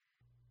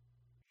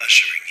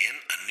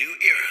new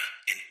era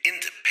in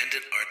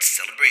independent arts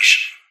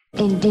celebration.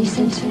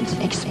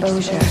 Indecent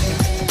exposure.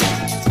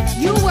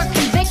 You were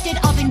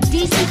convicted of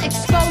indecent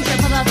exposure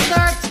for the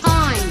third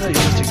time.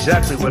 That's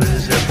exactly what it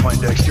is there,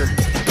 Poindexter.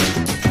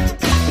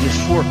 It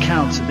is 4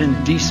 counts of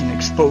indecent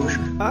exposure.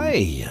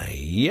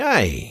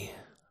 Aye.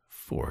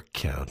 4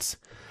 counts.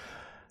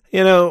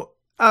 You know,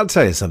 I'll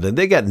tell you something.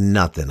 They got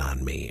nothing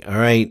on me, all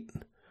right?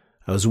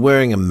 I was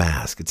wearing a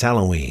mask. It's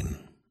Halloween.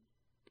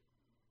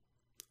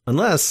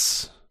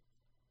 Unless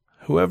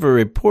whoever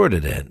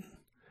reported it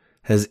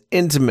has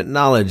intimate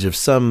knowledge of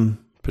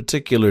some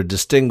particular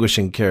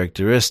distinguishing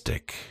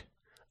characteristic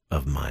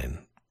of mine.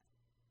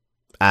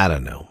 I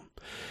don't know.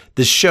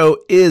 The show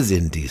is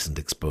Indecent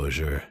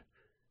Exposure.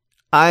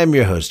 I am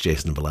your host,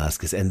 Jason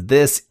Velasquez, and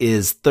this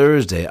is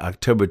Thursday,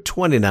 October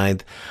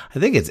 29th. I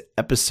think it's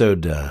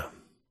episode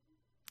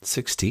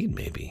 16,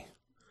 maybe.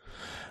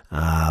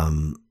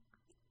 And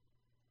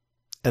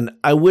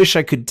I wish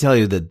I could tell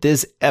you that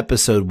this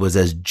episode was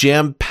as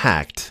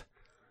jam-packed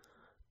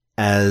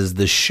as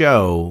the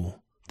show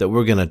that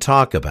we're going to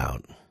talk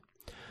about.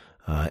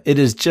 It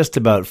is just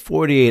about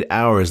 48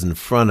 hours in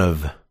front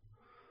of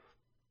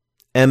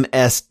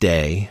MS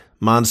Day,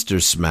 Monster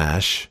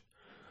Smash,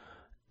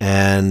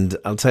 and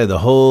I'll tell you, the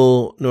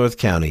whole North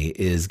County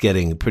is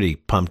getting pretty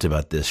pumped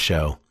about this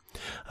show.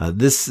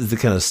 This is the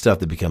kind of stuff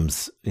that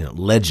becomes,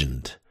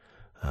 legend.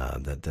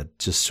 That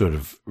just sort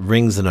of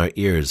rings in our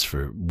ears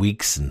for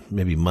weeks and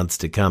maybe months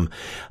to come.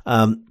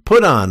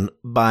 Put on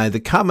by the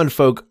Common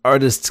Folk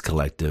Artists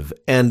Collective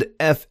and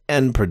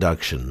FN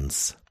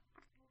Productions.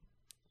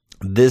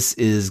 This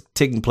is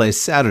taking place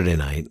Saturday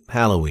night,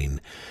 Halloween,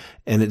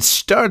 and it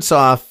starts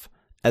off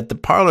at the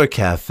Parlor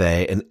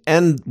Cafe and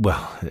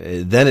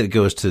then it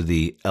goes to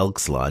the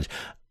Elks Lodge.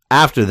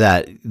 After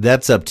that,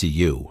 that's up to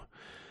you,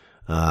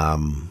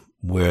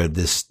 where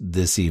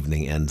this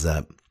evening ends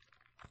up.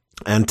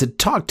 And to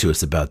talk to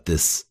us about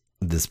this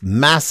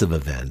massive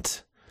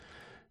event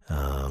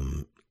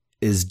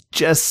is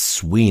Jess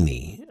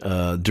Sweeney,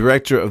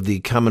 director of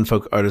the Common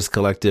Folk Artists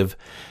Collective,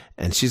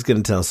 and she's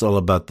going to tell us all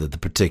about the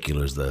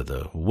particulars,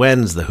 the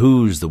whens, the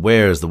whos, the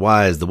wheres, the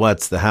whys, the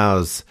whats, the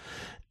hows,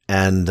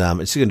 and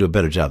she's going to do a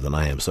better job than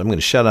I am. So I'm going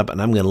to shut up,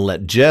 and I'm going to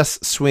let Jess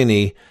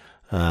Sweeney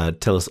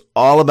tell us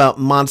all about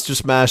Monster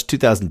Smash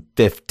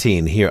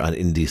 2015 here on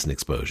Indecent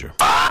Exposure.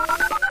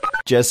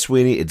 Jess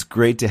Sweeney, it's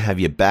great to have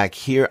you back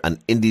here on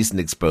Indecent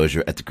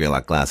Exposure at the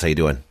Greylock Glass. How you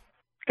doing?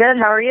 Good.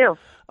 How are you?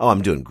 Oh,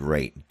 I'm doing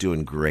great.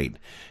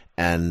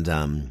 And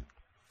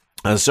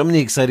so many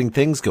exciting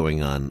things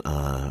going on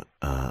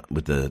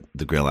with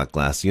the Greylock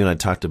Glass. You and I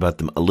talked about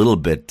them a little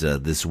bit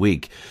this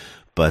week,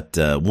 but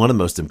one of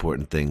the most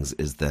important things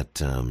is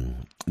that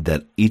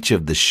each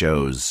of the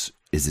shows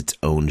is its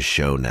own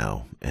show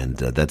now, and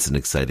that's an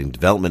exciting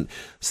development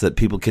so that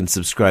people can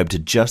subscribe to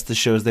just the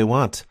shows they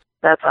want.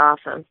 That's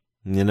awesome.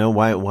 You know,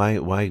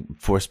 why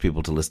force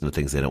people to listen to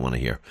things they don't want to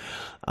hear?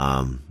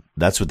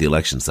 That's what the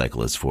election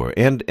cycle is for,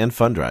 and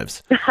fund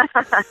drives.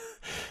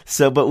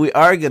 But we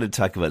are going to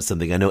talk about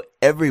something I know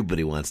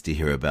everybody wants to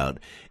hear about.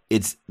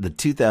 It's the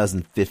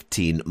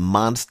 2015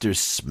 Monster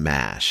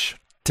Smash.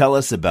 Tell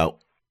us about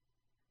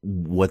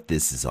what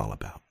this is all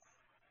about.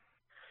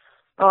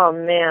 Oh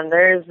man,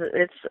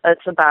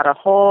 it's about a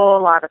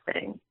whole lot of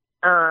things.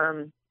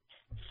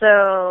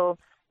 So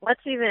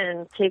let's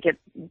even take it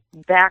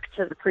back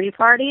to the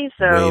pre-party.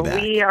 So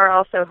we are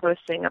also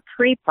hosting a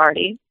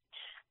pre-party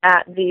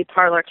at the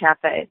Parlor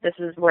Cafe. This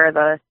is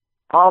where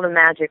all the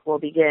magic will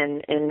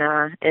begin in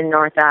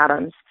North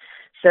Adams.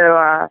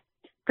 So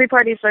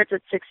pre-party starts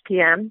at 6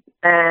 p.m.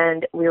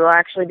 and we will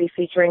actually be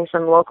featuring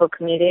some local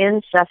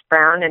comedians, Seth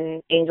Brown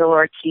and Angel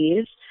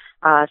Ortiz.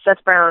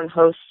 Seth Brown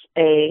hosts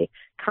a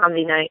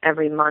comedy night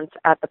every month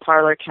at the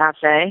Parlor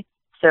Cafe.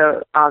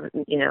 So,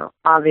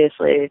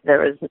 obviously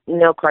there was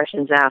no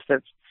questions asked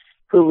of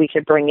who we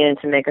could bring in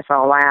to make us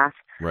all laugh.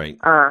 Right.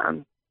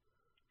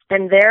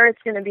 And there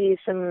it's going to be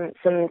some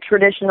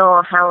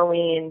traditional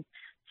Halloween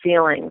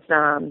feelings.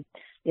 We're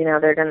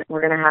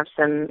going to have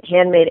some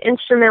handmade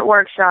instrument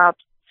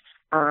workshops.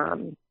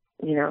 Of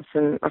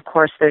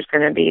course, there's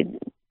going to be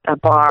a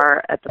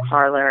bar at the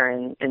Parlor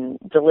and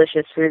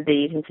delicious food that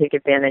you can take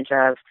advantage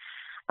of.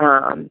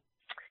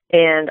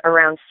 And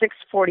around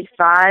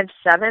 6:45,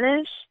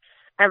 7-ish,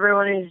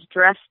 everyone who's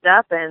dressed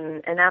up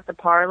and at the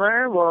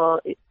Parlor will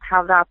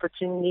have the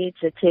opportunity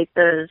to take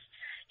those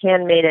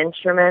handmade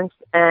instruments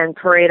and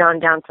parade on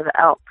down to the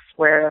Elks,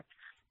 where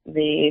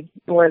the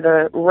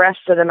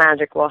rest of the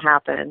magic will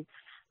happen.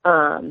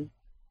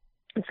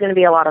 It's going to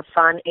be a lot of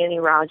fun. Annie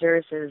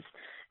Rogers is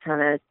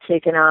kind of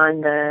taken on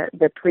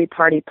the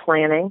pre-party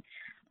planning.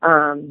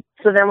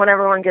 So then when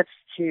everyone gets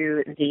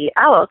to the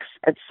Elks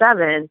at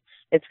 7,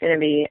 it's going to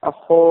be a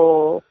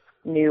whole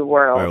new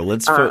world. All right,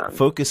 let's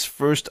focus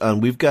first on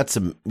we've got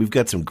some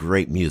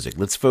great music.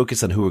 Let's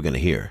focus on who we're going to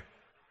hear.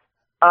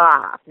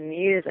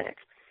 Music.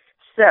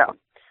 So,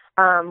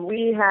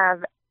 we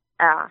have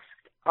asked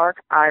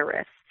Arc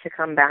Iris to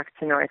come back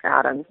to North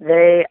Adams.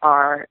 They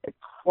are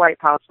quite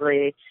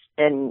possibly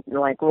in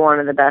one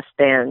of the best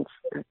bands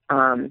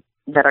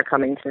that are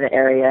coming to the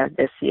area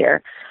this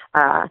year.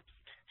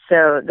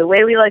 So the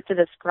way we like to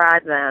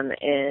describe them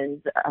is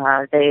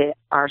they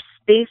are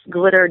space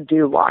glitter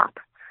doo-wop.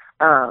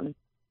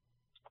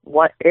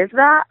 What is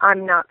that?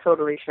 I'm not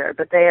totally sure,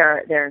 but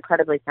they're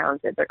incredibly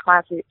talented. They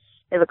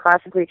have a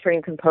classically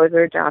trained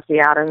composer,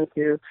 Jossie Adams,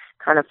 who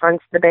kind of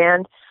fronts the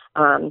band.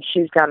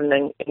 She's got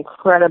an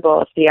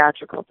incredible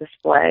theatrical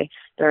display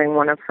during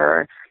one of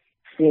her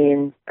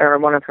scenes or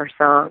one of her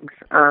songs.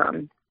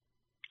 And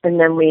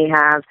then we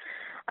have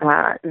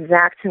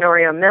Zach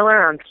Tenorio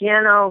Miller on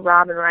piano,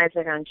 Robin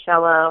Reisig on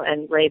cello,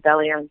 and Ray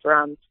Belly on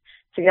drums.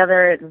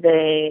 Together,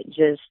 they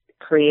just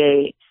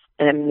create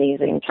an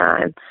amazing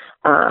time.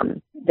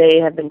 They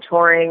have been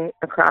touring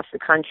across the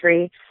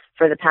country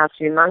for the past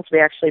few months. We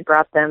actually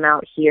brought them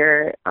out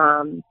here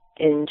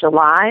in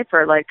July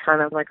for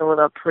kind of a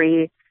little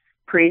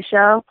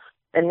pre-show,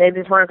 and they've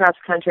been touring across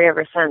the country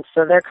ever since.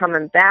 So they're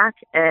coming back,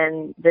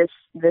 and this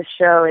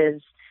show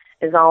is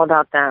all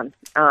about them.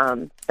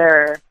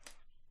 They're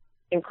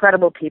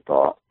incredible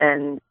people,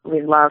 and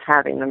we love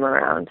having them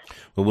around.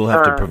 Well, we'll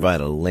have to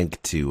provide a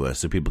link to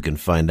so people can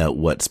find out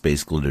what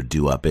Space Glitter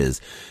Doo-Wop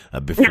is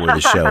before the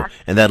show,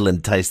 and that'll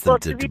entice them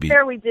to be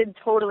fair, we did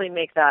totally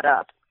make that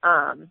up,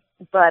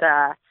 but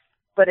I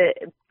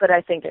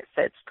think it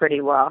fits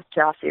pretty well.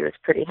 Jossie was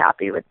pretty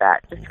happy with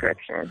that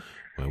description.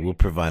 Well, we'll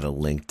provide a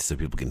link so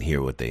people can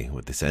hear what they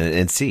say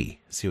and see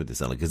what they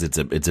sound like, because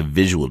it's a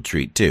visual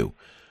treat too.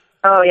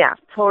 Oh yeah,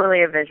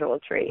 totally a visual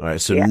treat. All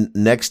right, so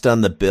next on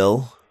the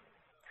bill,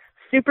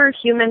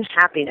 Superhuman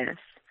Happiness.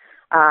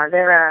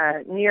 They're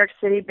a New York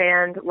City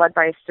band led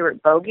by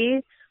Stuart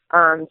Bogey.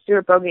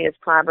 Stuart Bogey has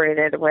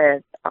collaborated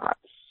with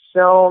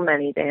so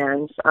many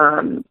bands.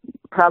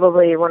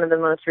 Probably one of the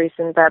most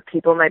recent that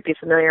people might be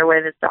familiar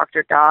with is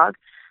Dr. Dog.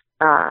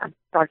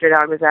 Dr.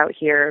 Dog was out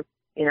here,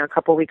 a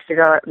couple weeks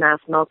ago at Mass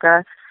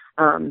Mocha.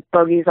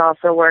 Bogey's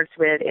also worked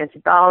with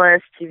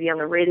Antiballus, TV on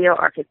the Radio,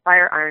 Arcade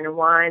Fire, Iron and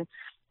Wine,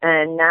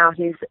 and now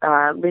he's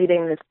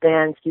leading this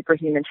band,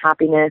 Superhuman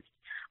Happiness,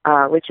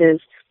 which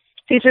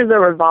features a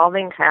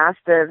revolving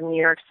cast of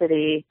New York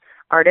City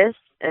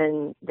artists,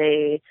 and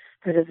they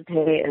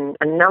participate in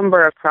a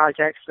number of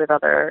projects with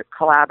other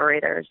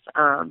collaborators.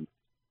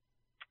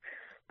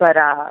 But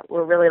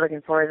we're really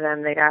looking forward to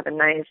them. They have a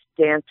nice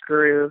dance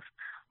groove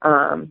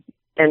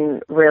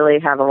and really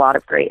have a lot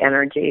of great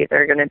energy.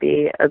 They're going to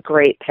be a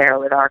great pair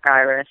with Arc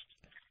Iris,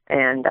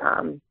 and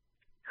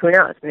who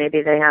knows?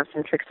 Maybe they have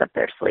some tricks up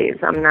their sleeves.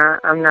 I'm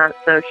not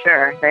so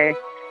sure.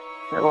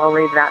 We'll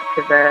leave that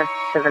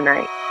to the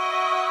night.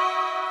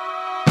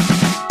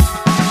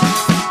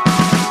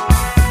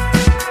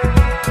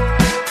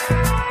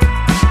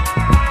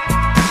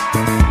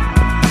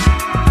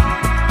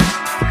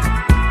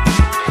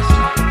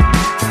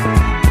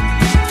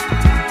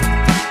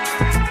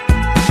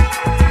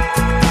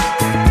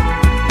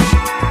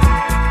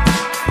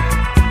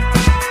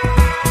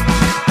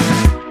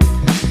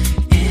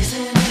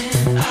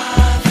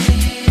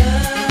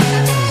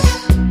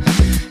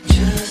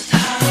 Just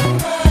how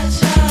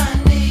much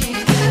I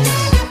need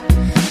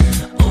this.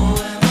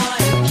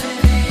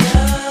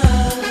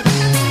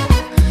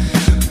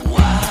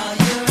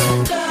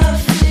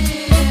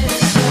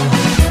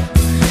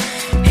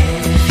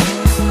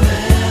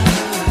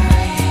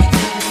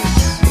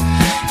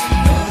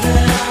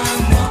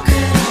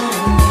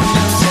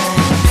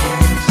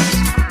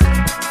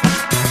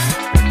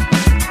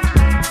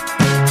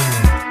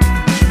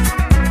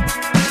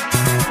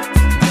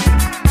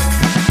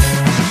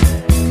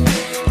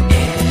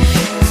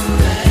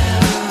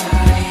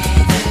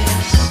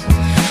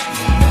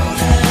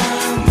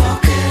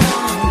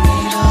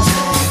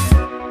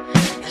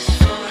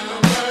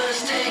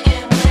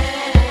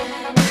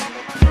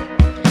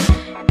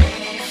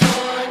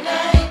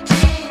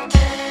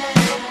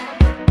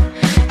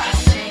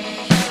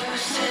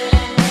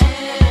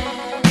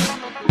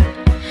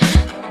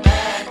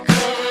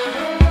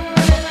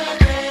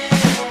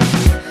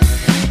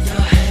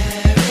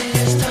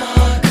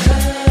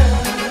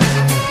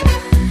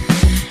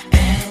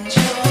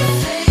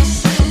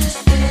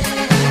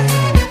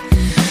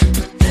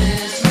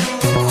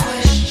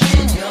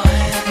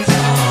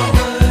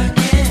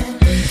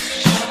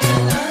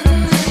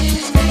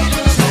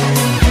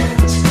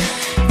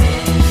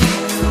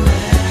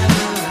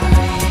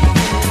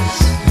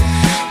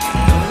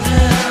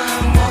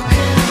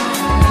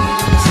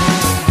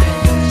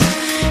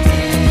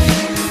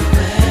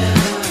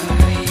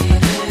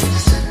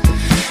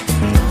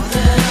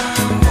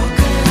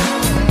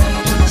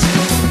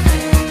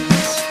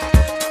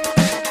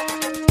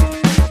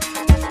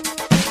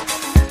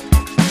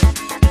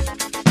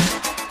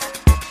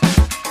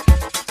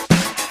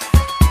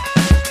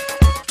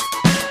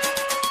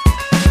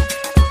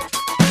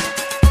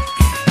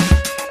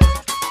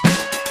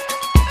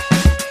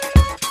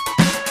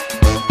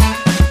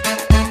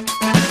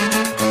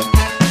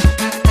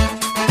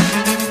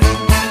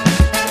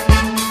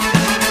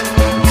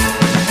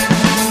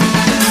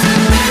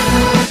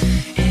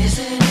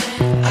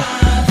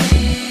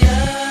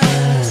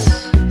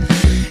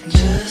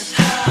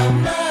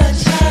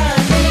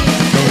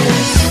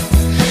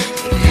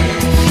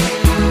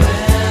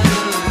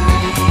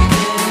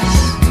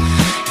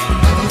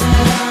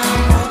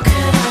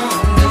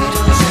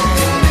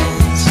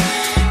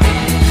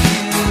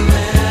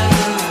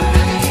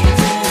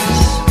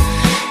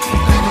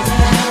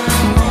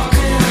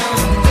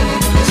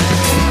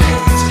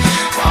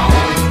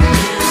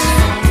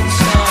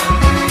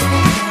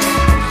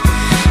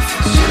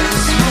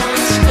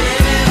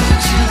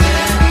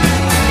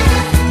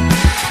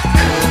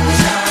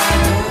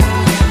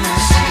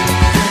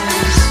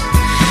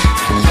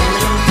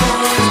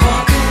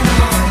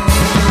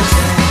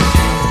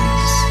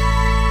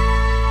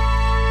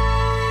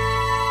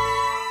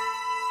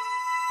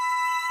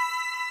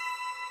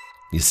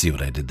 see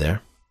what I did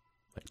there?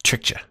 I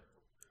tricked you.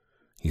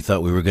 You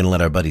thought we were going to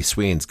let our buddy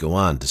Sweens go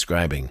on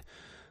describing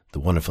the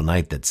wonderful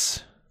night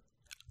that's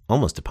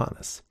almost upon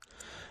us.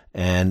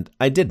 And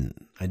I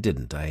didn't.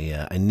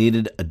 I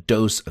needed a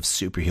dose of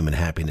superhuman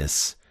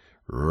happiness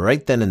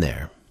right then and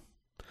there.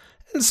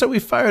 And so we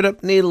fired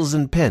up Needles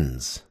and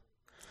Pins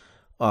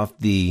off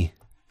the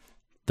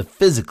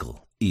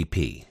physical EP.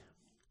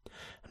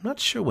 I'm not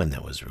sure when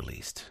that was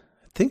released.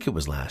 I think it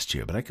was last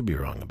year, but I could be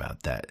wrong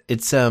about that.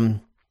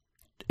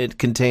 It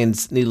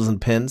contains Needles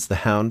and Pins, The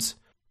Hounds,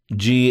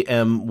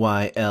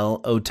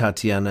 GMYL, O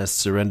Tatiana,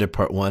 Surrender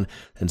Part 1,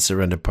 and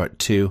Surrender Part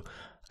 2.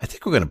 I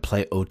think we're going to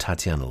play O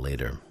Tatiana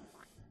later.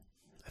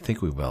 I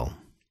think we will.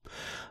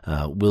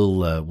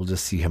 We'll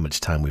just see how much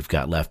time we've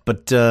got left.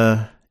 But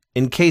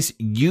in case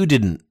you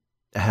didn't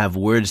have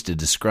words to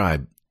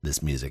describe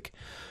this music,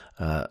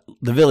 the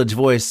Village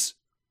Voice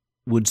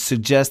would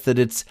suggest that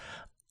it's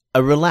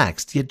a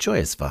relaxed yet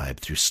joyous vibe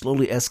through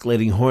slowly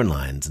escalating horn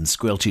lines and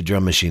squelchy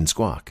drum machine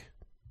squawk.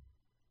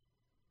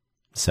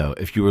 So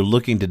if you were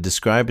looking to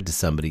describe it to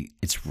somebody,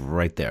 it's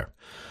right there.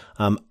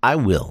 I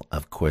will,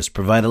 of course,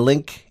 provide a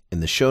link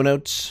in the show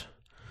notes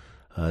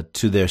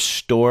to their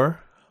store.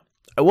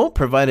 I won't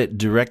provide it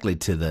directly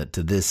to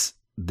this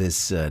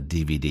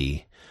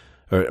DVD.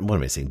 Or what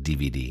am I saying?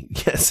 DVD.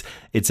 Yes,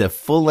 it's a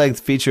full-length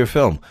feature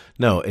film.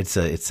 No, it's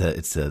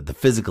the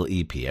physical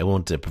EP. I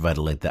won't provide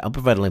a link. I'll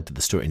provide a link to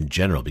the store in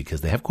general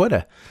because they have quite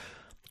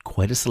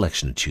a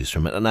selection to choose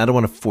from, and I don't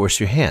want to force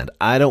your hand.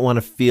 I don't want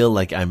to feel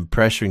like I'm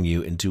pressuring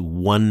you into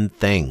one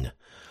thing.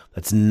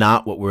 That's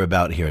not what we're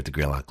about here at the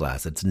Greylock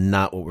Glass. That's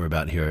not what we're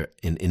about here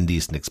in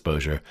Indecent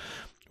Exposure.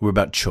 We're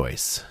about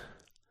choice.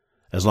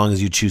 As long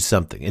as you choose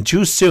something, and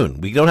choose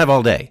soon. We don't have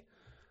all day.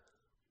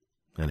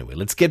 Anyway,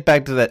 let's get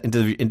back to that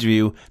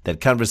interview,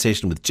 that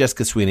conversation with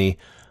Jessica Sweeney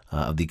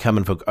of the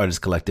Common Folk Artists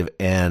Collective,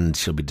 and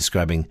she'll be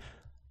describing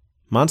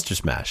Monster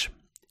Smash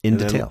in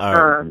detail.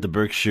 The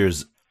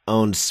Berkshire's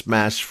own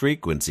Smash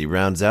Frequency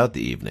rounds out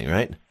the evening,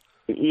 right?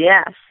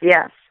 Yes.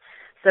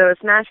 So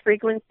Smash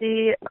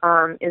Frequency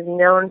is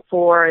known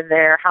for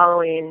their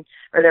Halloween,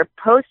 or their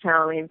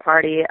post-Halloween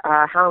party,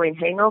 Halloween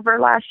Hangover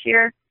last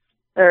year.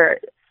 They're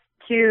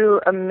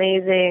two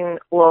amazing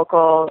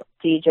local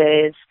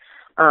DJs.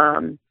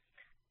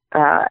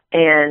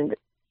 And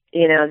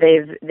you know,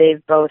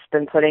 they've both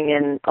been putting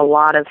in a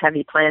lot of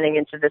heavy planning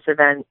into this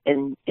event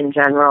in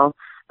general.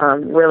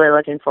 Really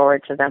looking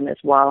forward to them as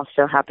well.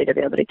 So happy to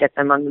be able to get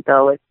them on the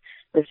bill with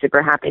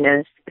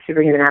Superhuman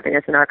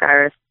Happiness and Arc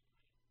Iris.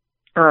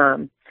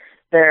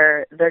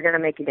 They're going to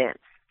make you dance.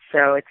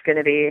 So it's going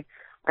to be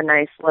a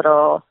nice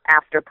little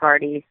after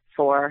party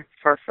for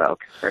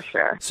folks for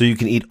sure. So you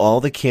can eat all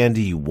the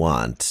candy you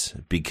want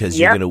because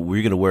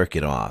we're gonna work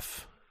it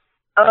off.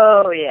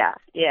 Oh, yeah.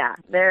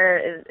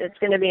 It's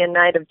going to be a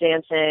night of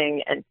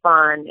dancing and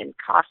fun and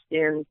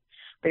costumes.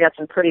 We got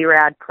some pretty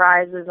rad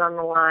prizes on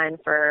the line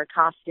for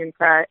costume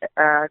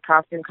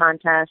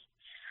contest.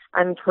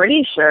 I'm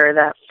pretty sure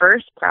that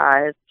first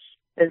prize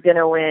is going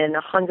to win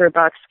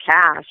 $100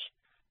 cash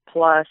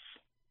plus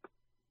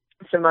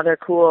some other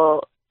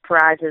cool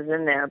prizes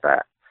in there.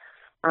 But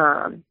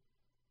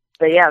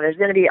yeah, there's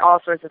going to be all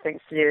sorts of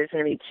things to do. There's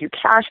going to be 2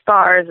 cash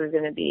bars. There's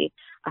going to be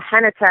a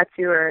henna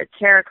tattooer,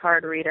 tarot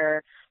card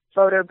reader,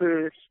 photo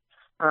booth,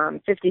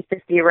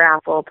 50-50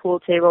 raffle, pool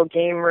table,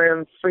 game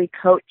room, free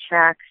coat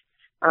check.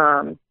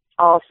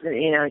 Also,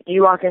 you know,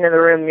 you walk into the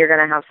room, you're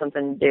going to have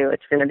something to do.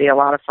 It's going to be a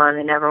lot of fun,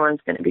 and everyone's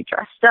going to be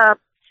dressed up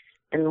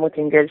and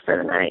looking good for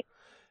the night.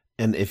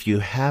 And if you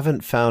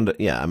haven't found,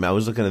 I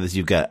was looking at this.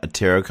 You've got a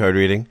tarot card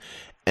reading,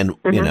 and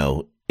you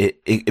know,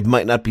 it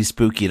might not be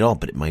spooky at all,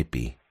 but it might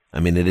be. I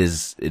mean, it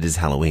is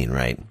Halloween,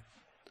 right?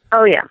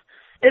 Oh yeah,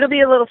 it'll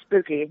be a little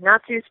spooky.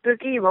 Not too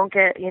spooky. You won't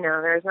get, you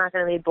know, there's not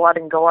going to be blood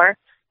and gore,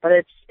 but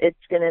it's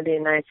going to be a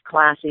nice,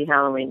 classy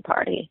Halloween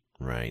party.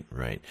 Right.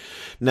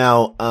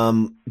 Now,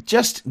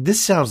 this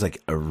sounds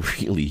like a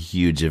really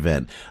huge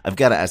event. I've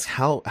got to ask,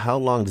 how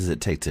long does it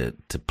take to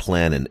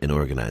plan and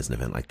organize an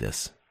event like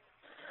this?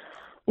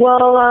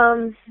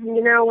 Well,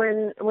 you know,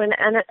 when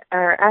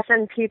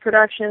SNP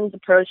Productions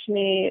approached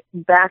me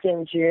back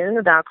in June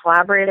about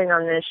collaborating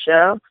on this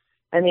show,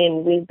 I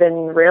mean, we've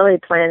been really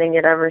planning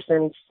it ever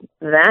since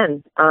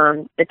then.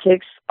 It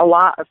takes a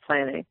lot of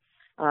planning.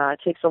 It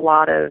takes a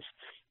lot of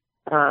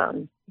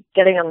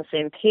getting on the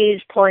same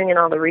page, pulling in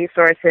all the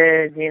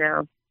resources, you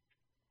know,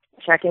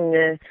 checking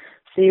to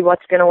see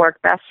what's going to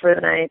work best for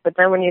the night. But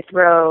then when you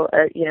throw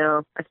a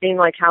theme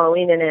like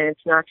Halloween in it,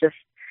 it's not just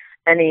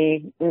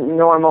any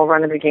normal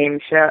run of the game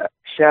show.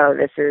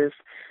 This is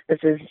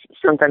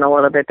something a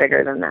little bit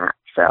bigger than that.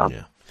 So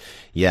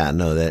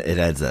that it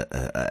adds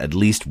at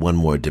least one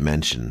more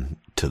dimension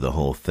to the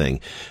whole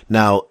thing.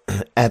 Now,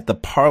 at the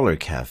Parlor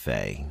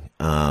Cafe,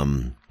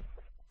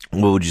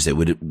 what would you say?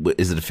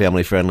 Is it a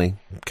family friendly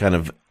kind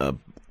of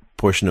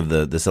portion of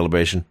the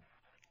celebration?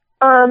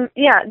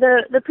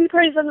 The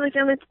pre-party is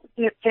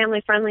definitely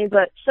family friendly,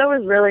 but so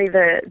is really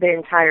the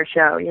entire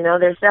show. You know,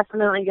 there's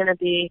definitely going to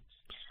be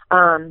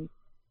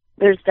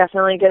there's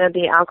definitely going to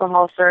be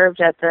alcohol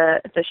served at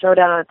the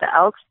showdown at the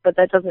Elks, but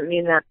that doesn't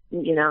mean that,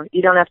 you know,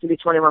 you don't have to be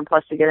 21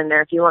 plus to get in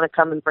there. If you want to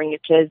come and bring your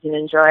kids and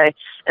enjoy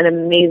an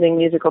amazing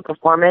musical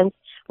performance,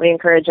 we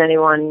encourage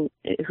anyone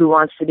who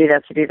wants to do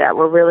that.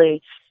 We're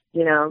really,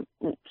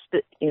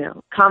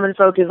 Common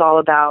Folk is all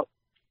about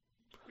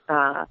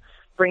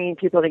bringing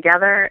people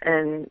together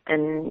and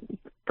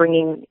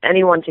bringing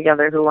anyone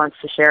together who wants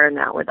to share in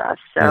that with us.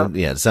 So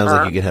it sounds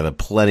like you could have a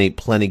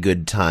plenty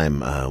good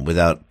time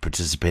without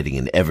participating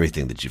in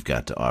everything that you've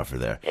got to offer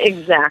there.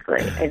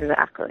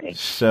 Exactly.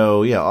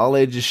 So all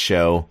ages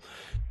show,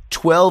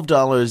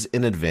 $12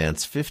 in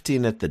advance,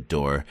 $15 at the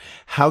door.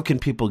 How can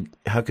people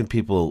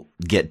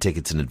get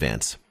tickets in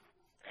advance?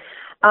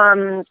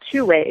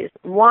 Two ways.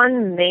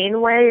 One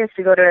main way is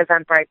to go to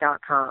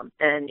eventbrite.com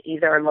and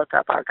either look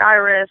up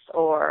Argyrus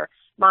or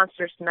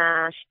Monster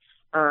Smash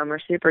or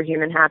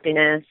Superhuman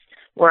Happiness.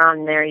 We're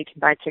on there. You can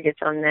buy tickets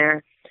on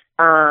there.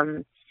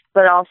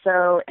 But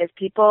also, if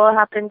people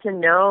happen to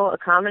know a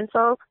Common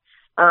Folk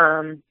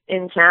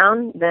in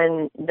town,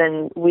 then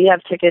we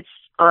have tickets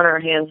on our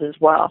hands as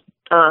well.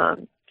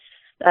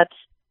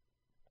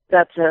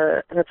 That's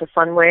a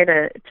fun way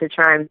to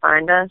try and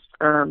find us.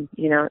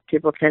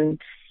 People can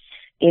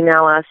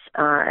email us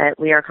at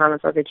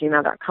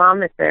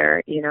wearecommonfolk@gmail.com if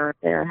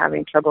they're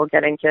having trouble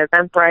getting to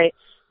Eventbrite.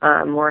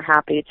 We're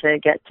happy to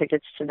get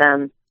tickets to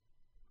them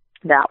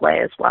that way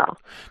as well.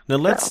 Now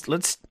let's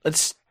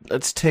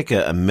take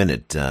a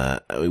minute.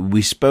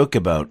 We spoke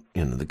about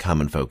the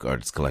Common Folk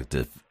Artists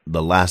Collective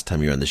the last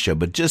time you were on the show,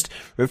 but just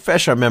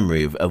refresh our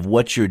memory of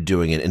what you're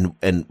doing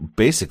and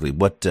basically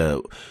what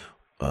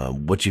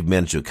you've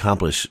managed to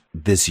accomplish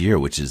this year,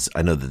 which is,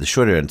 I know that the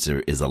short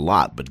answer is a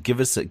lot, but give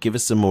us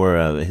some more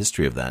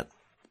history of that.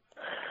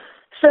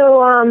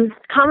 So,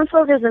 Common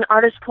Folk is an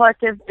artist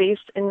collective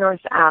based in North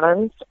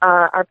Adams.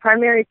 Our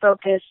primary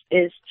focus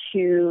is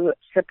to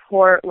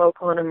support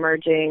local and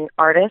emerging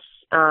artists,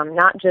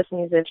 not just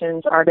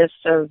musicians,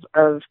 artists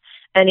of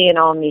any and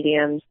all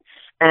mediums,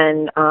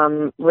 and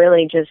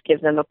really just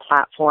give them a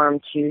platform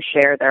to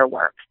share their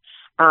work.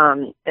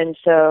 And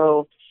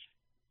so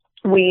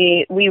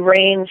we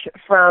range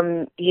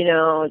from,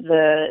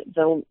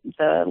 the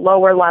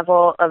lower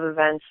level of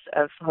events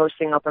of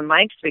hosting open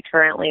mics. We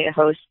currently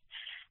host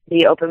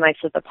the open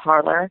mics at the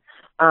Parlor.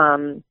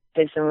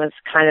 Jason was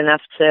kind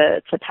enough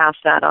to pass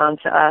that on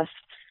to us,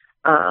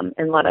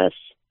 and let us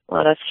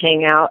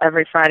hang out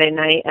every Friday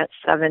night at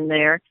 7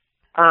 there.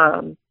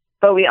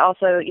 But we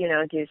also,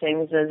 do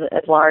things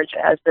as large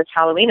as this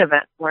Halloween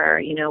event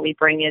where, we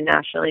bring in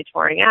nationally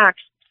touring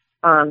acts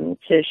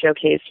to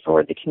showcase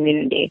for the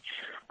community.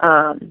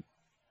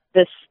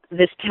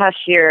 This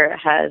past year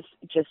has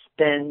just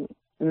been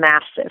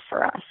massive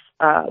for us.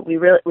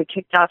 We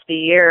kicked off the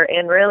year,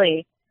 and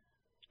really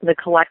the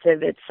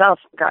collective itself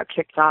got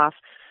kicked off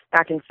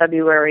back in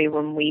February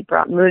when we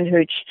brought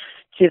Moonhooch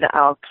to the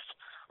Elks,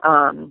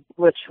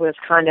 which was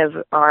kind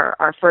of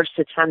our first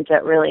attempt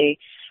at really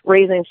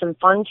raising some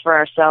funds for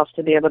ourselves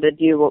to be able to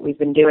do what we've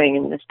been doing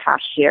in this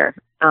past year.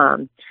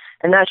 And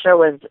that show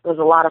was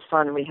a lot of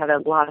fun. We had a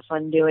lot of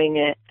fun doing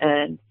it,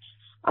 and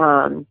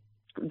a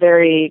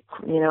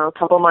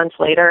couple months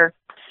later,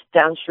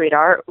 Down Street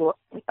Art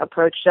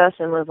approached us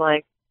and was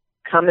like,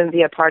 come and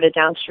be a part of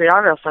Down Street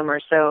Art all summer.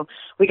 So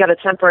we got a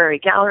temporary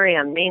gallery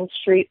on Main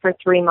Street for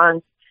 3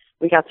 months.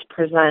 We got to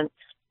present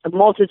a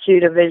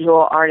multitude of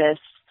visual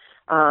artists.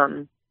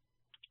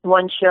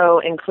 One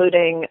show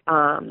including,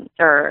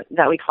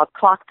 that we called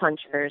Clock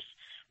Punchers,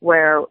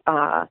 where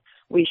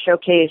we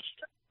showcased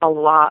a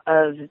lot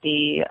of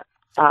the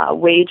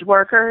wage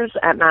workers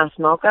at Mass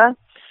MoCA.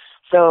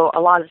 So a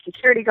lot of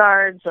security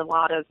guards, a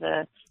lot of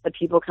the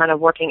people kind of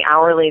working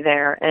hourly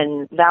there.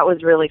 And that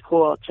was really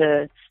cool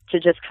to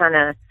just kind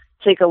of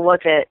take a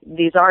look at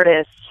these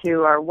artists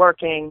who are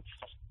working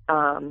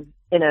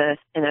in a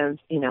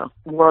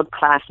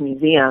world-class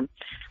museum.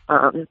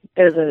 It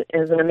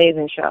was an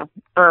amazing show.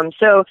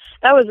 So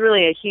that was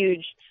really a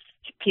huge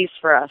piece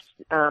for us,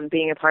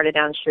 being a part of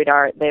Down Street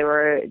Art. They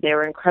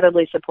were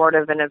incredibly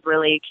supportive and have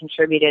really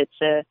contributed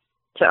to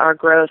our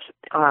growth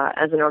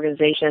as an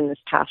organization this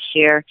past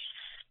year.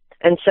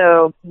 And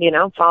so,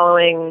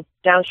 following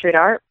Down Street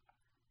Art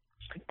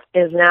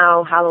is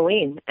now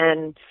Halloween,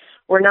 and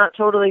we're not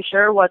totally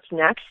sure what's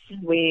next.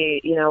 We're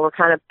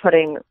kind of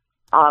putting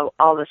all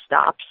the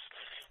stops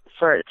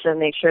to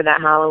make sure that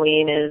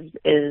Halloween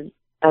is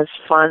as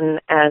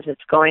fun as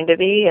it's going to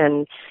be.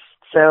 And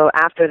so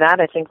after that,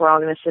 I think we're all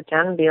going to sit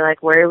down and be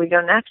like, where do we go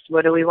next?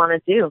 What do we want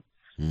to do?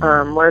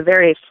 We're a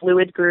very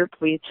fluid group.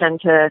 We tend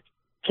to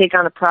take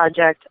on a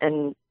project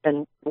and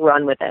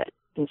run with it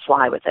and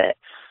fly with it.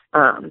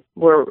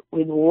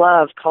 We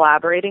love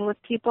collaborating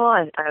with people.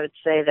 I would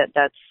say that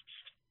that's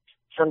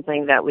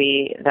something that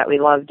we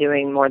love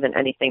doing more than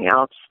anything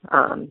else.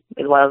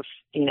 We love,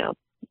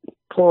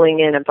 pulling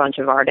in a bunch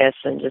of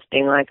artists and just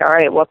being like, all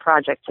right, what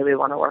project do we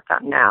want to work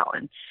on now?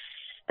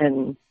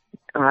 And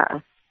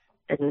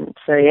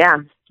so, yeah,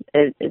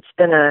 it's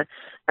been a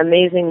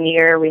amazing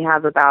year. We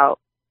have about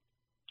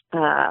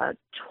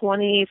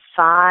 25-ish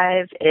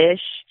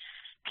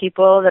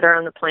people that are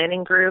on the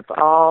planning group,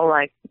 all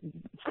like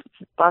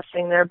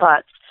busting their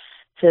butts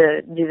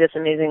to do this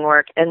amazing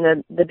work.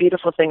 And the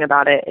beautiful thing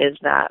about it is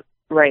that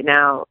right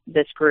now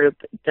this group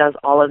does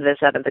all of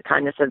this out of the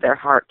kindness of their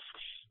hearts.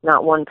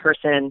 Not one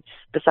person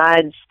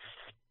besides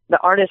the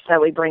artists that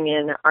we bring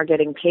in are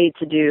getting paid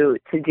to do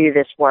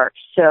this work.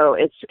 So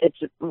it's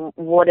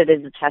what it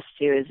is a test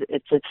to is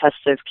it's a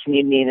test of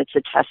community, and it's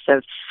a test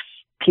of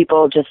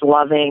people just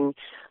loving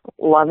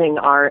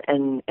art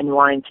and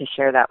wanting to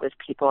share that with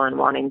people and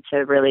wanting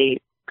to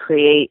really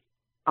create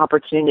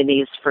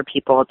opportunities for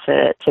people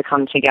to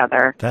come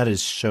together. That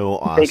is so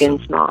awesome. Big and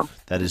small.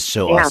 That is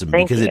so awesome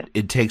because you.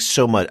 it takes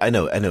so much. I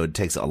know it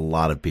takes a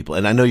lot of people,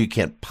 and I know you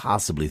can't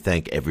possibly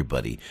thank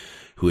everybody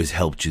who has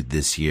helped you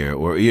this year,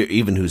 or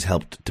even who's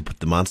helped to put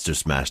the Monster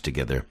Smash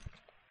together.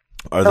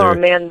 Oh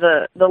man,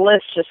 the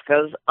list just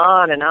goes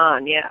on and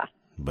on. Yeah.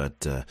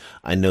 But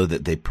I know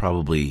that they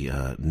probably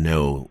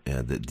know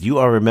that you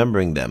are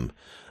remembering them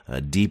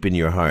deep in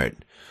your heart.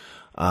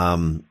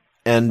 And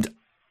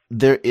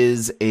there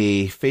is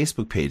a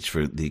Facebook page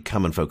for the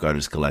Common Folk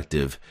Artists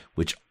Collective,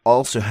 which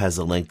also has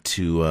a link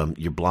to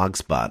your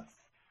Blogspot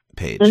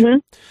page. Mm-hmm.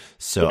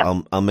 So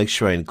yeah. I'll make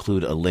sure I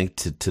include a link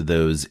to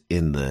those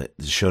in the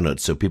show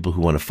notes, so people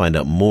who want to find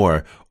out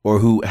more or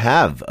who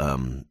have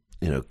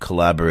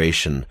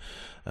collaboration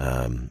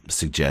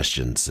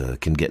suggestions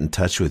can get in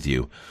touch with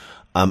you.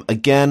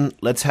 Again,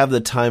 let's have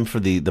the time for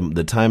the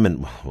time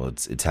and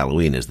it's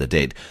Halloween is the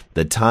date.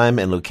 The time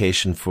and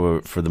location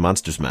for the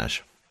Monster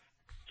Smash.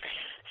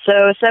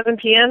 So 7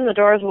 p.m. the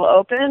doors will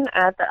open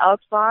at the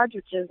Elks Lodge,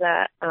 which is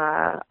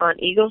on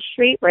Eagle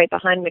Street, right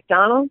behind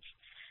McDonald's.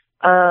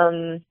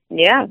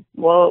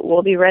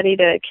 We'll be ready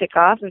to kick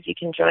off. If you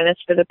can join us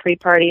for the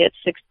pre-party at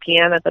 6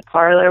 p.m. at the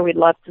Parlor, we'd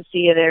love to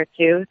see you there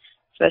too,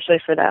 especially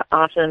for that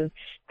awesome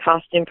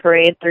costume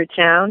parade through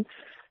town.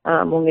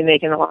 We'll be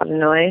making a lot of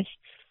noise.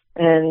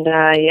 And,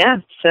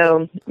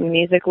 so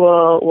music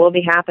will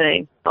be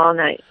happening all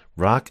night.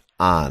 Rock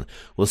on.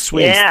 Well,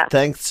 Sweets,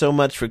 thanks so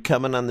much for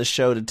coming on the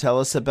show to tell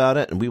us about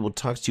it, and we will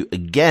talk to you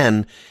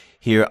again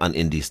here on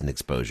Indecent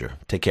Exposure.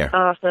 Take care.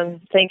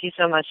 Awesome. Thank you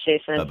so much,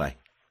 Jason. Bye-bye.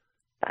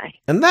 Bye.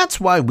 And that's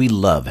why we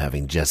love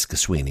having Jessica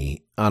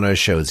Sweeney on our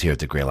shows here at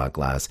the Greylock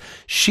Glass.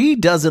 She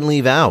doesn't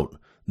leave out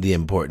the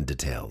important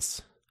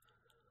details.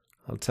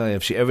 I'll tell you,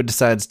 if she ever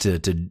decides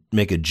to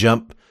make a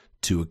jump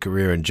to a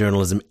career in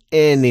journalism,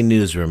 any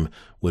newsroom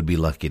would be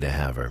lucky to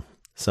have her.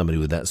 Somebody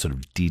with that sort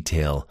of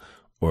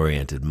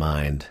detail-oriented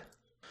mind.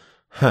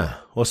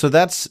 Well, so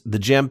that's the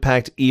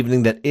jam-packed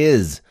evening that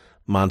is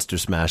Monster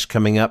Smash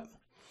coming up.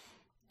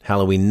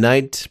 Halloween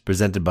night,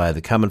 presented by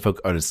the Common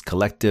Folk Artists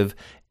Collective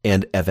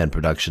and FN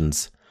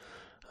Productions.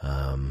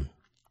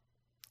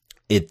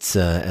 It's,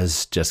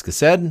 as Jessica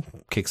said,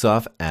 kicks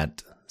off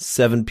at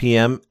 7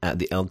 p.m. at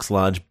the Elks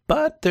Lodge,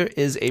 but there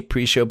is a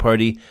pre-show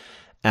party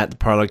at the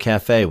Parlor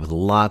Cafe with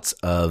lots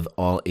of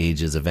all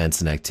ages events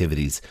and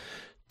activities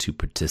to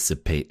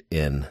participate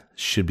in.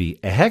 Should be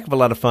a heck of a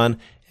lot of fun,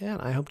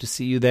 and I hope to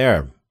see you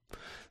there.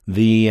 I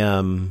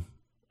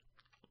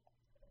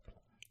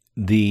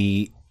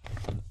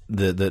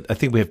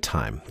think we have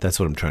time. That's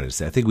what I'm trying to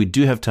say. I think we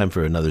do have time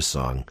for another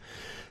song.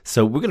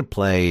 So we're gonna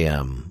play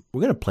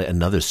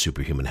another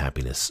Superhuman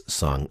Happiness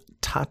song,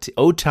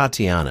 "Oh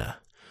Tatiana,"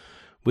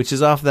 which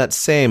is off that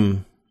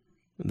same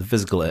the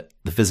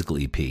physical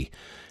EP.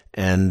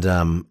 And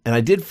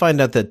I did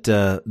find out that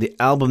the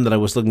album that I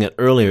was looking at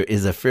earlier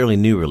is a fairly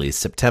new release,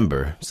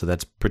 September, so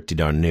that's pretty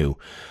darn new.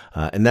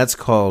 And that's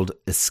called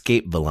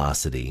Escape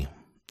Velocity.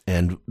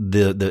 And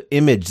the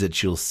image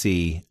that you'll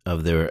see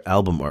of their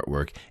album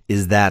artwork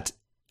is that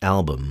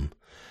album.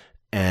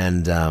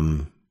 And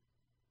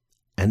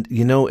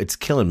it's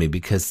killing me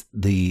because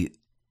the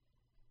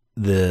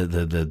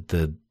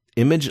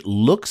image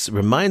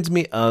reminds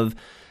me of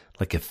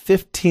like a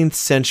 15th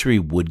century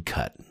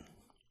woodcut.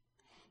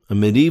 A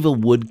medieval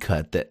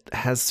woodcut that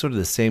has sort of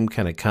the same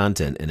kind of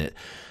content in it.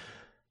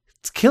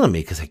 It's killing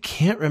me because I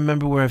can't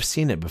remember where I've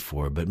seen it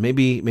before, but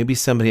maybe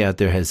somebody out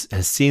there has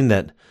seen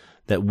that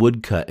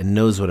woodcut and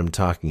knows what I'm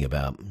talking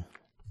about.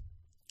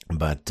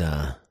 But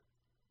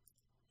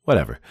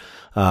whatever.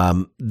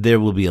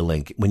 There will be a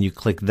link. When you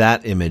click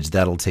that image,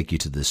 that'll take you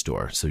to the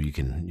store, so you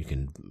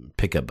can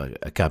pick up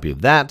a copy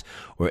of that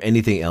or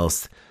anything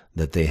else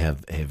that they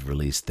have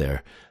released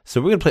there. So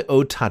we're gonna play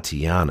 "Oh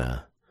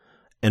Tatiana."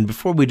 And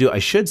before we do, I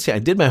should say I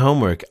did my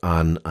homework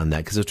on that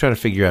because I was trying to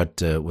figure out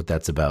what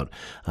that's about.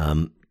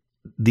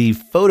 The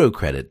photo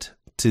credit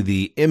to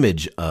the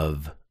image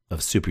of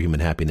Superhuman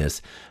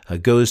Happiness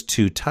goes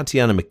to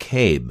Tatiana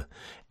McCabe.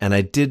 And I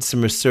did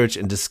some research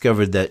and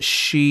discovered that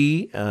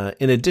she,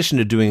 in addition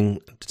to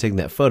taking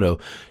that photo,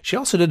 she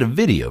also did a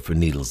video for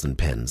Needles and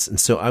Pens. And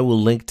so I will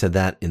link to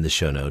that in the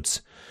show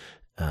notes.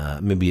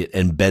 Maybe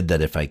embed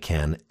that if I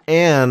can.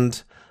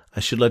 And I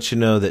should let you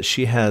know that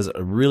she has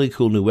a really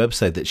cool new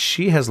website that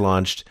she has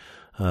launched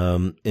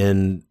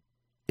in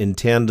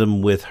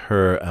tandem with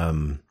her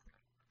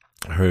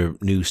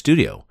new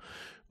studio,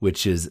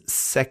 which is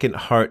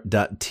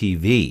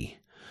secondheart.tv.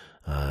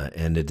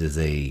 and it is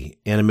an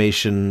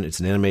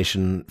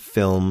animation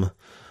film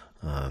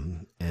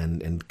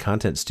and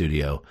content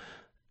studio.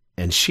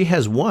 And she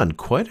has won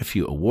quite a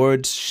few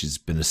awards. She's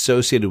been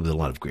associated with a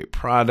lot of great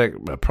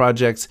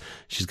projects.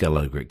 She's got a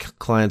lot of great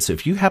clients. So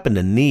if you happen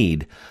to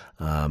need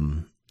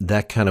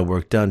that kind of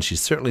work done, she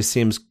certainly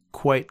seems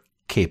quite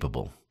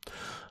capable.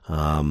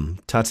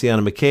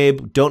 Tatiana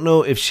McCabe, don't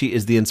know if she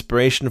is the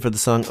inspiration for the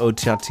song Oh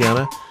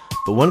Tatiana,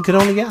 but one could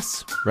only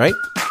guess, right?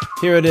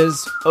 Here it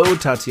is, Oh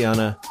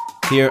Tatiana,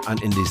 here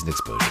on Indecent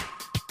Exposure.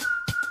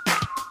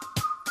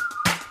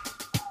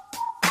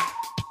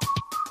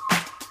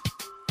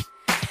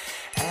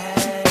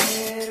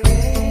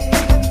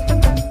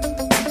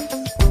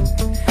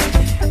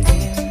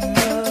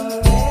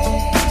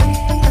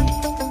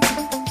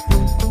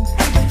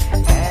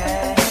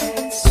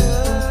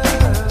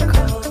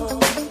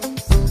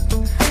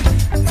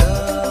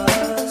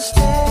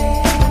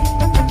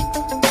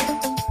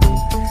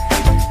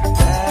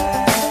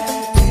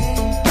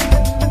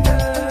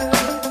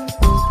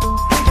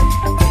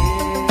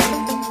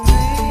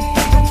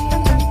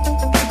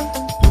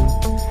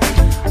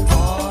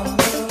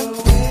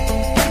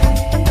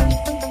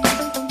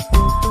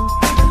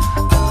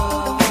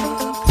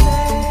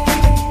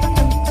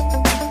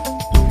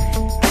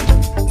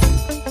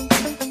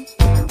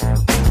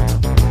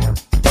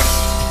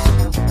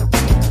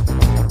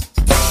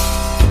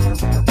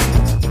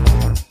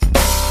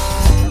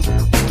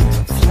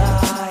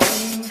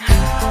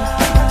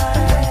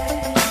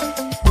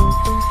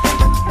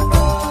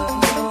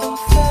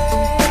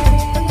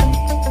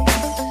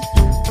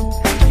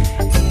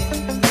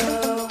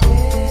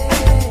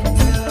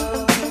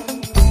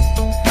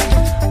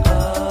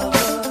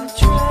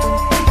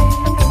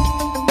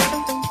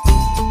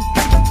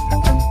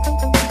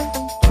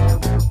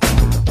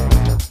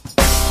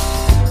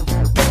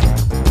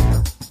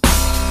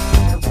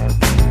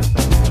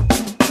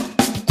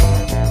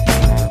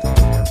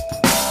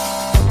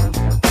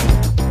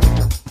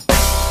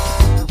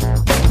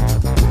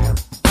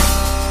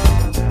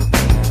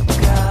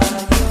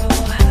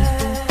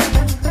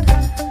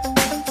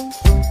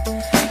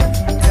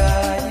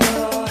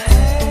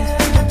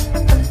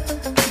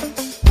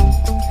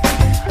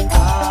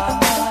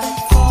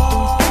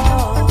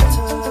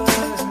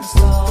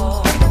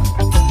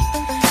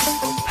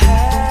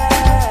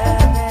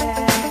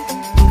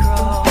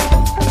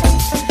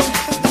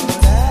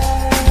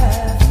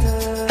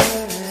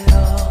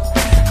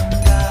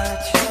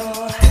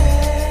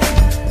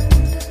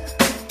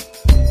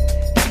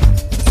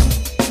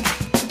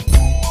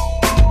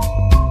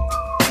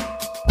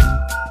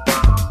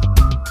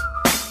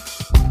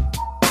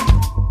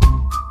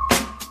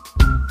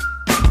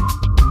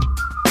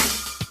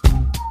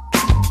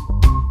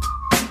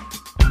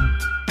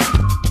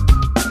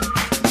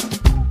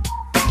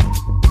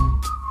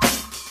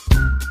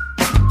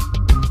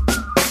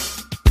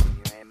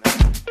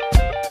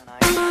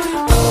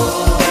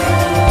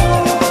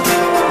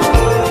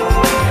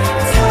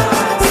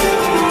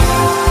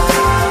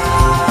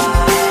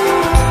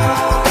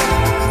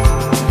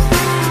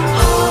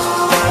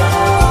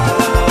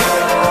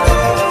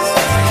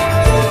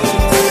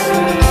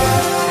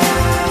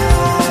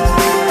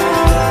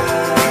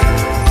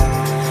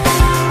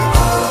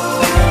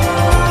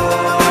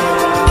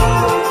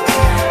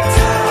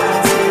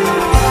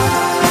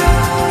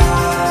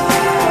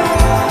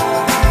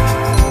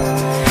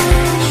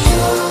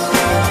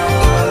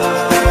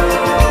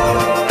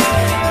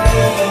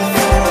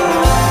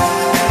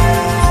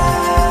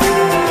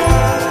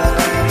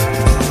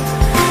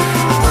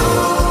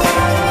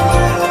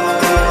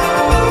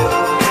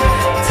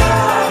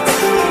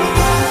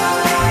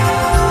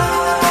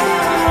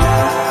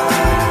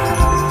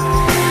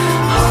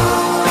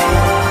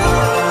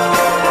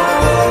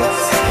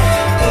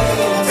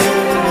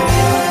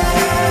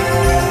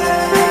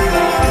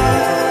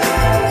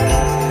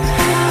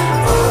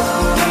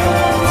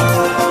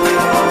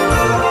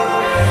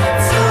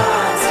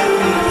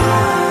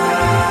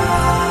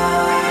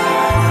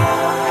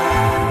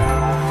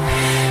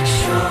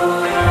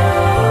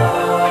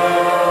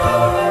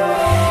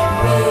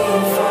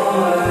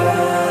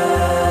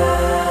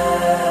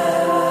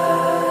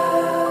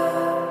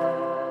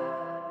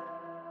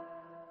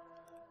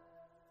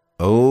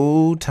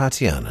 Oh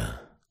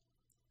Tatiana,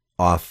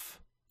 off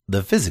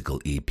the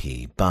Physical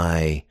EP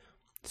by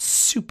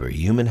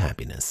Superhuman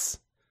Happiness.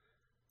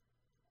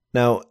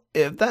 Now,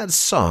 if that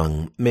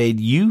song made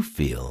you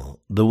feel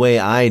the way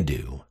I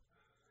do,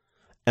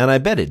 and I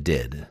bet it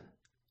did,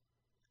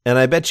 and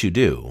I bet you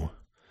do,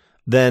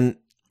 then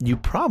you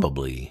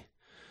probably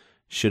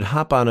should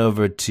hop on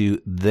over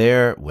to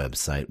their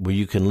website where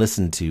you can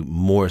listen to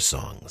more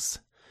songs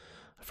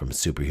from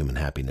Superhuman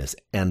Happiness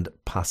and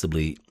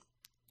possibly,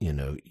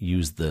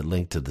 use the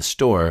link to the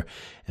store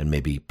and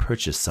maybe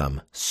purchase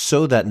some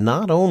so that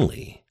not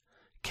only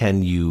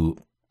can you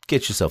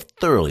get yourself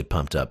thoroughly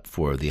pumped up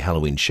for the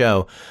Halloween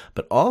show,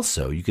 but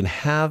also you can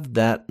have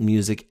that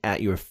music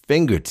at your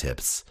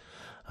fingertips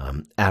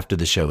after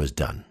the show is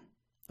done.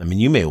 I mean,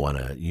 you may want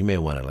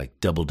to like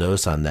double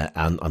dose on that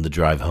on the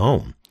drive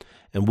home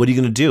And what are you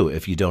going to do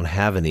if you don't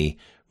have any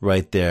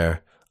right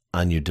there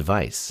on your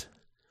device?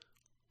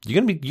 You're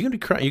going to be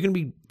crying. You're going to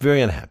be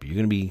very unhappy. You're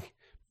going to be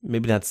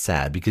maybe not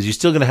sad, because you're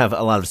still going to have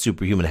a lot of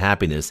superhuman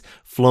happiness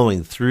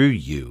flowing through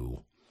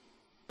you,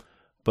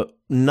 but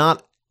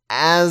not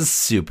as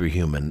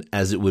superhuman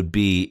as it would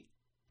be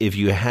if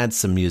you had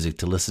some music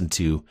to listen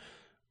to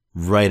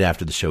right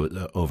after the show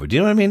is over. Do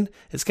you know what I mean?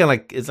 It's kind of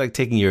like, it's like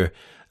taking your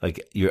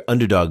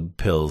underdog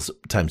pills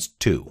times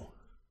 2.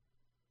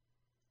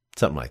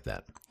 Something like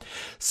that.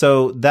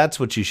 So that's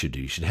what you should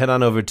do. You should head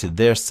on over to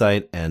their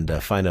site and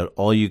find out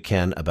all you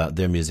can about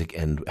their music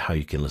and how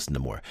you can listen to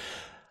more.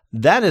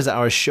 That is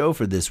our show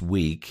for this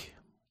week.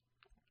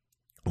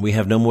 We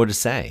have no more to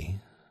say.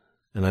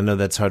 And I know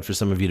that's hard for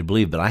some of you to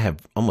believe, but I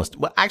have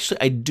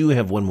I do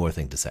have one more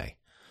thing to say.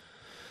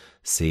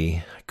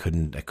 See, I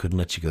couldn't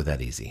let you go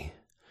that easy.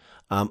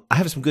 I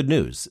have some good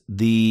news.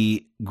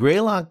 The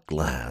Greylock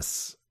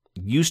Glass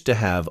used to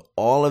have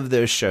all of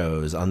their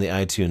shows on the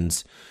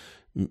iTunes,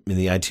 in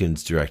the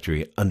iTunes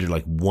directory, under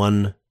like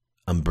one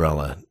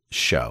umbrella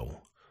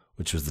show,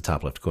 which was the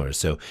top left corner.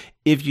 So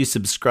if you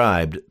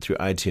subscribed through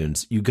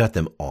iTunes, you got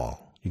them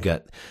all. You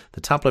got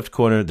the top left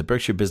corner, the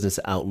Berkshire Business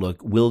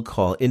Outlook, Will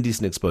Call,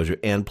 Indecent Exposure,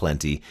 and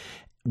Plenty,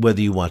 whether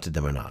you wanted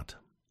them or not.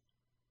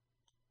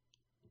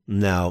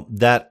 Now,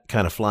 that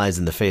kind of flies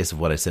in the face of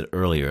what I said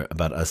earlier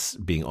about us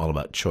being all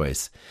about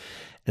choice.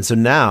 And so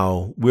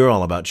now we're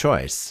all about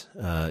choice.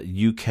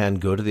 You can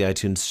go to the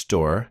iTunes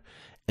store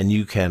and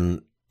you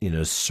can,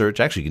 search.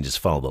 Actually, you can just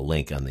follow the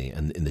link in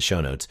the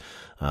show notes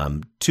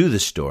to the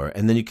store,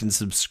 and then you can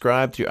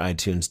subscribe through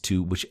iTunes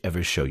to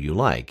whichever show you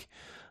like.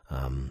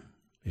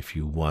 If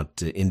you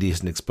want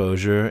Indecent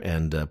Exposure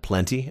and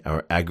Plenty,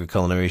 our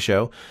agri-culinary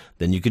show,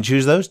 then you can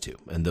choose those two,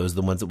 and those are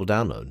the ones that will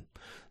download.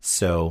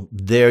 So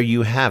there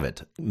you have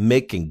it.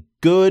 Making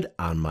good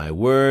on my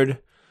word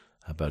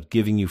about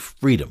giving you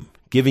freedom,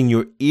 giving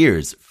your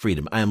ears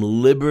freedom. I am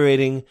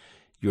liberating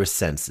your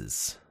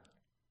senses.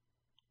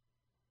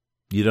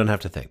 You don't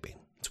have to thank me.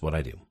 It's what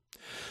I do.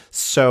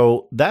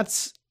 So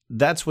that's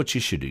what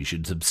you should do. You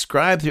should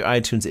subscribe through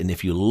iTunes, and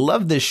if you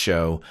love this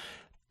show,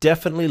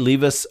 definitely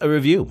leave us a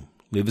review.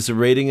 Leave us a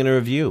rating and a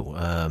review.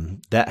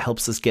 That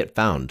helps us get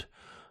found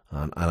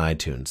on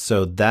iTunes.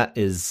 So that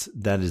is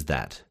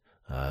that.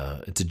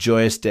 It's a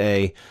joyous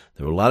day.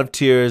 There were a lot of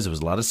tears. There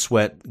was a lot of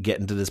sweat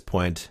getting to this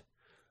point.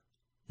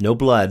 No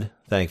blood,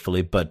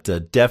 thankfully, but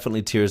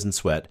definitely tears and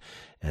sweat.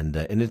 And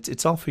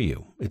it's all for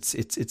you.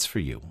 It's for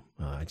you.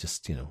 It's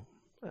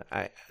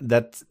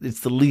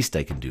the least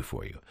I can do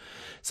for you.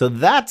 So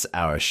that's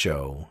our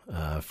show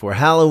for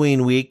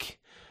Halloween week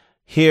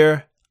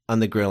here on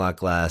the Greylock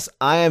Glass.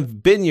 I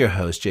have been your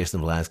host, Jason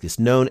Velasquez,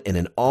 known in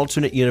an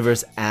alternate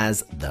universe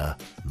as the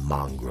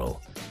Mongrel.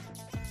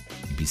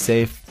 You be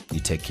safe. You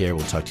take care.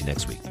 We'll talk to you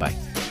next week. Bye.